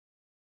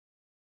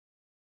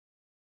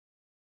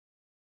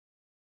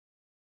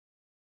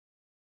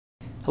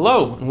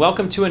Hello and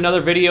welcome to another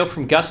video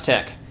from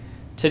GusTech.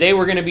 Today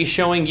we're going to be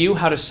showing you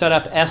how to set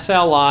up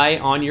SLI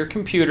on your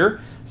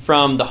computer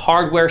from the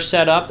hardware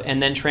setup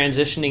and then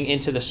transitioning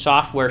into the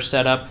software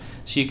setup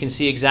so you can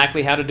see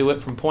exactly how to do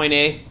it from point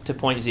A to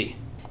point Z.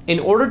 In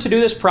order to do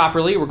this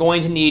properly, we're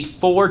going to need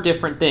four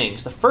different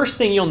things. The first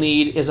thing you'll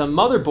need is a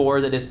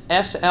motherboard that is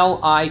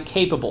SLI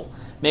capable.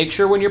 Make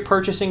sure when you're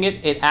purchasing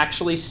it, it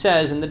actually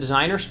says in the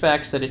designer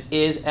specs that it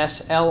is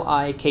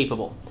SLI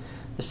capable.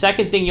 The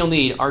second thing you'll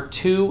need are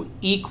two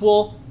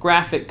equal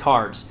graphic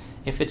cards.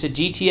 If it's a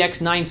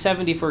GTX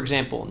 970, for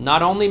example,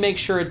 not only make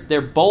sure they're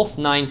both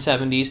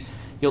 970s,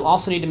 you'll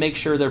also need to make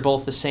sure they're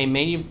both the same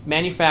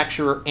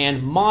manufacturer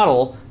and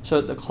model so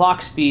that the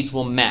clock speeds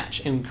will match,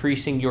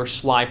 increasing your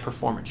SLI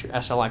performance, your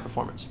SLI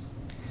performance.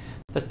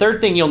 The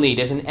third thing you'll need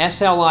is an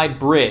SLI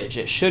bridge.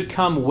 It should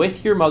come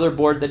with your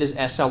motherboard that is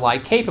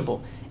SLI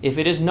capable. If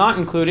it is not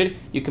included,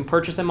 you can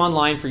purchase them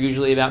online for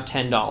usually about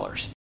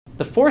 $10.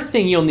 The fourth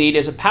thing you'll need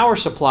is a power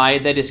supply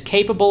that is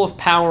capable of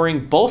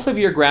powering both of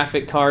your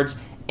graphic cards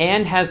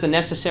and has the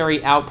necessary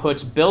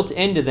outputs built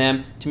into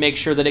them to make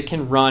sure that it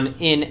can run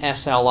in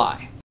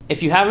SLI.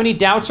 If you have any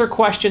doubts or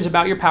questions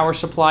about your power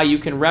supply, you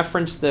can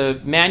reference the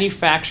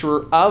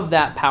manufacturer of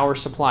that power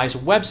supply's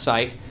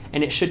website,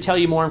 and it should tell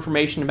you more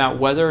information about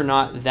whether or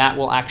not that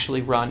will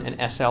actually run an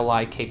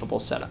SLI capable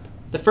setup.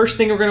 The first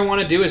thing we're going to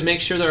want to do is make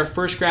sure that our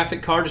first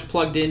graphic card is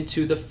plugged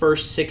into the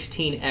first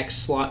 16X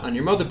slot on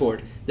your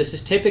motherboard. This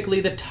is typically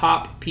the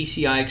top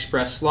PCI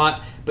Express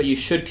slot, but you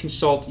should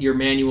consult your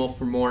manual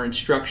for more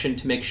instruction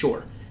to make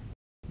sure.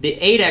 The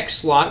 8X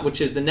slot,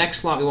 which is the next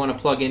slot we want to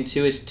plug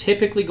into, is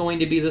typically going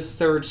to be the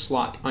third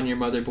slot on your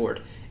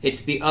motherboard.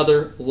 It's the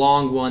other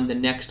long one, the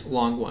next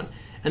long one.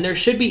 And there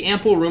should be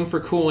ample room for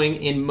cooling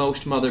in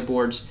most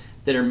motherboards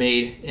that are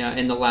made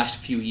in the last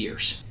few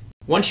years.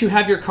 Once you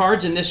have your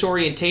cards in this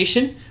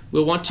orientation,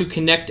 we'll want to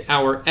connect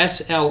our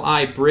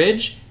SLI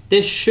bridge.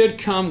 This should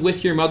come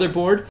with your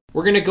motherboard.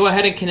 We're going to go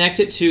ahead and connect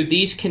it to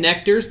these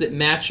connectors that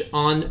match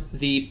on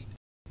the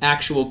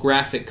actual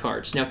graphic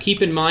cards. Now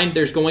keep in mind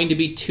there's going to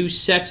be two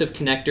sets of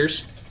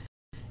connectors,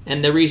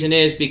 and the reason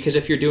is because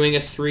if you're doing a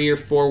 3- or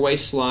 4-way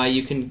SLI,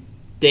 you can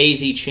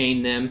daisy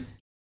chain them,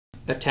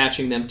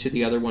 attaching them to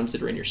the other ones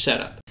that are in your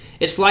setup.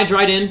 It slides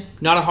right in,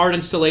 not a hard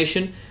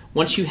installation.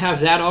 Once you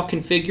have that all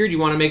configured, you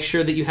want to make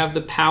sure that you have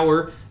the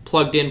power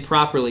plugged in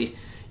properly.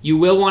 You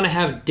will want to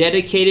have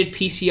dedicated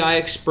PCI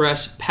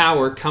Express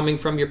power coming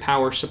from your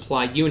power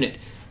supply unit.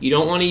 You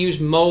don't want to use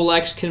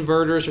Molex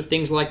converters or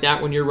things like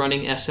that when you're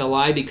running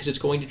SLI because it's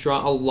going to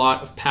draw a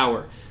lot of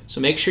power. So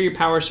make sure your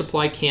power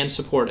supply can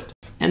support it.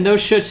 And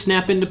those should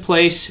snap into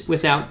place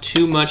without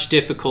too much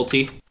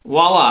difficulty.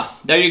 Voila,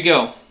 there you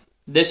go.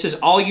 This is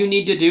all you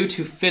need to do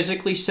to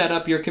physically set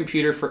up your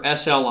computer for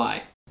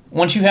SLI.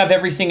 Once you have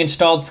everything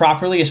installed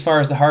properly as far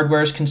as the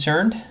hardware is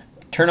concerned,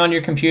 turn on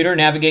your computer,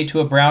 navigate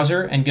to a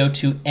browser, and go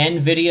to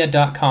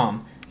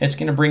Nvidia.com. It's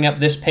going to bring up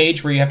this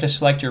page where you have to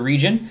select your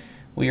region.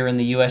 We are in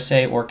the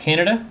USA or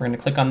Canada. We're going to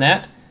click on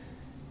that.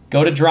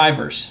 Go to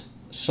drivers.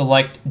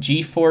 Select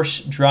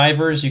GeForce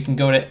drivers. You can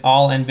go to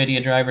all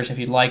Nvidia drivers if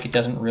you'd like. It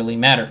doesn't really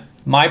matter.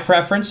 My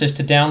preference is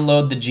to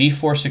download the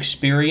GeForce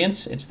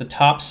Experience. It's the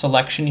top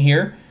selection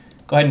here.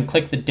 Go ahead and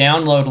click the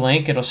download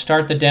link. It'll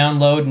start the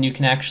download and you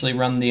can actually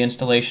run the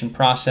installation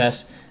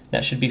process.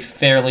 That should be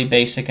fairly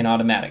basic and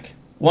automatic.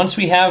 Once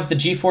we have the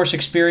GeForce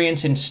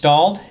Experience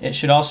installed, it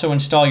should also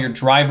install your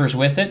drivers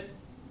with it.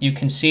 You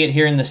can see it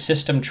here in the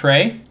system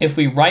tray. If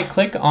we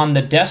right-click on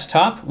the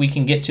desktop, we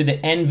can get to the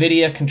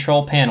NVIDIA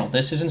control panel.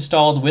 This is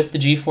installed with the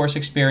GeForce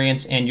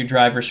Experience and your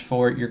drivers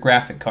for your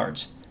graphic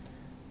cards.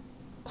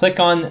 Click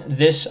on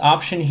this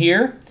option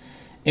here.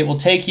 It will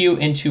take you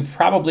into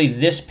probably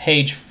this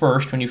page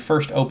first when you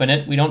first open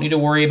it. We don't need to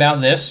worry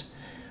about this.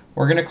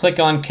 We're going to click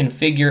on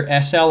Configure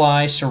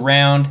SLI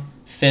Surround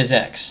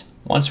PhysX.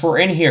 Once we're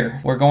in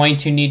here, we're going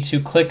to need to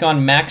click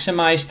on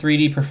Maximize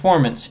 3D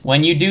Performance.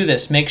 When you do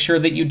this, make sure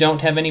that you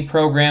don't have any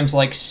programs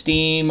like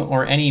Steen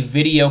or any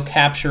video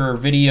capture or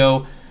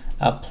video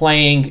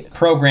playing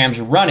programs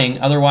running.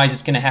 Otherwise,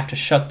 it's going to have to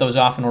shut those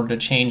off in order to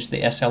change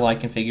the SLI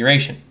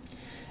configuration.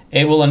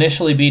 It will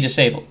initially be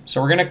disabled.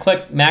 So we're going to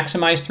click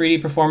Maximize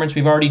 3D Performance.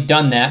 We've already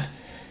done that.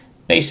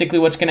 Basically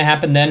what's going to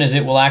happen then is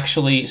it will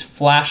actually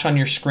flash on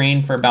your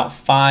screen for about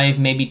 5,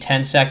 maybe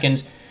 10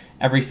 seconds.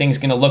 Everything's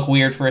going to look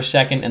weird for a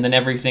second, and then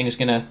everything's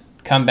going to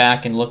come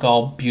back and look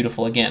all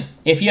beautiful again.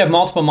 If you have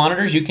multiple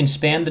monitors, you can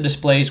span the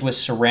displays with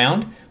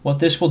Surround. What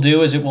this will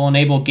do is it will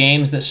enable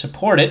games that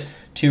support it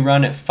to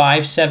run at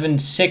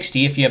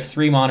 5760 if you have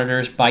 3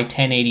 monitors by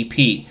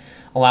 1080p,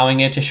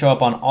 allowing it to show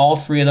up on all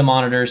 3 of the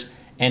monitors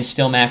and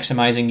still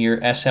maximizing your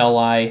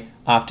SLI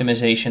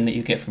optimization that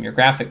you get from your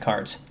graphic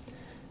cards.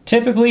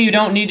 Typically, you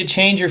don't need to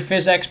change your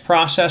PhysX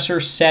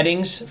processor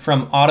settings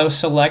from auto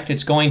select.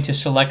 It's going to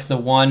select the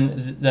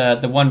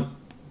one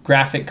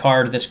graphic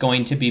card that's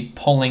going to be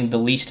pulling the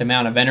least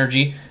amount of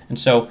energy, and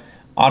so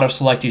auto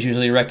select is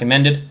usually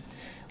recommended.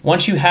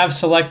 Once you have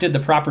selected the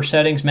proper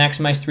settings,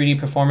 maximize 3D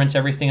performance,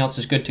 everything else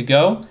is good to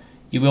go.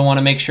 you will want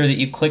to make sure that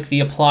you click the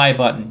apply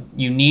button.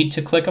 You need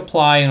to click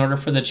apply in order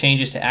for the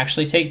changes to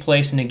actually take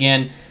place, and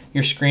again,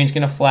 your screen's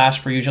going to flash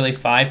for usually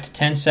 5 to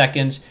 10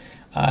 seconds,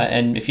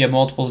 and if you have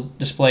multiple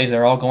displays,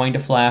 they're all going to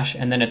flash,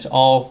 and then it's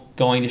all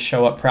going to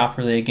show up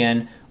properly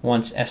again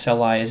once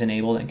SLI is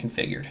enabled and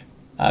configured.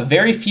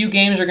 Very few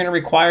games are going to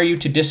require you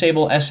to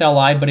disable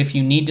SLI, but if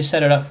you need to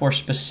set it up for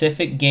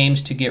specific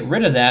games to get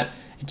rid of that,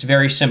 it's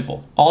very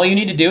simple. All you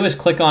need to do is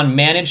click on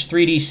Manage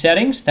 3D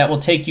Settings. That will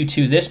take you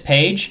to this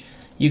page.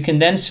 You can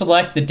then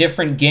select the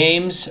different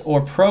games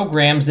or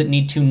programs that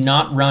need to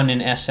not run in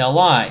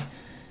SLI.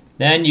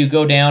 Then you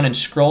go down and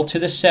scroll to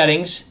the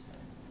settings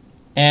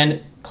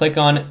and click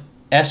on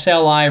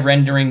SLI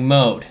Rendering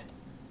Mode,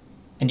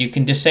 and you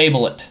can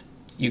disable it.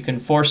 You can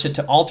force it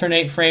to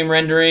alternate frame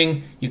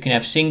rendering, you can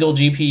have single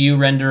GPU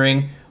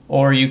rendering,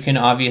 or you can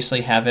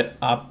obviously have it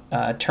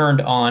turned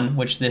on,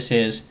 which this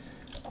is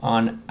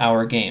on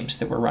our games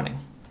that we're running.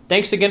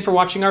 Thanks again for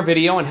watching our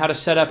video on how to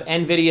set up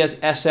Nvidia's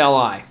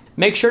SLI.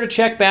 Make sure to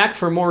check back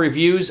for more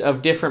reviews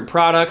of different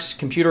products,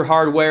 computer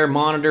hardware,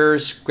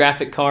 monitors,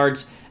 graphic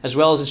cards, as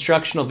well as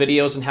instructional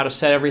videos on how to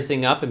set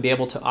everything up and be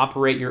able to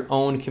operate your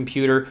own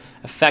computer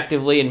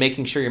effectively and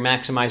making sure you're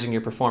maximizing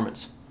your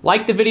performance.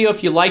 Like the video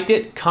if you liked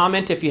it,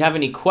 comment if you have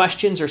any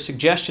questions or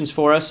suggestions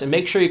for us, and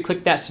make sure you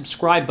click that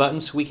subscribe button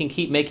so we can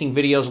keep making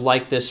videos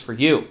like this for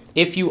you.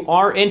 If you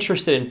are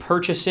interested in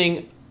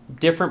purchasing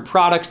different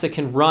products that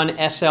can run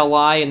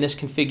SLI in this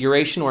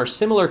configuration or a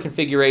similar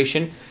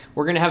configuration,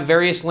 we're going to have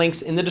various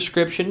links in the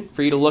description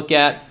for you to look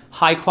at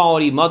high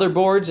quality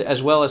motherboards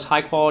as well as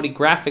high quality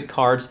graphic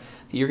cards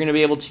that you're going to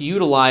be able to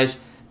utilize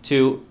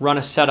to run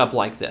a setup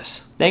like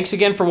this. Thanks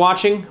again for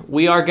watching.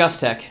 We are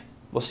GusTech.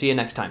 We'll see you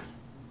next time.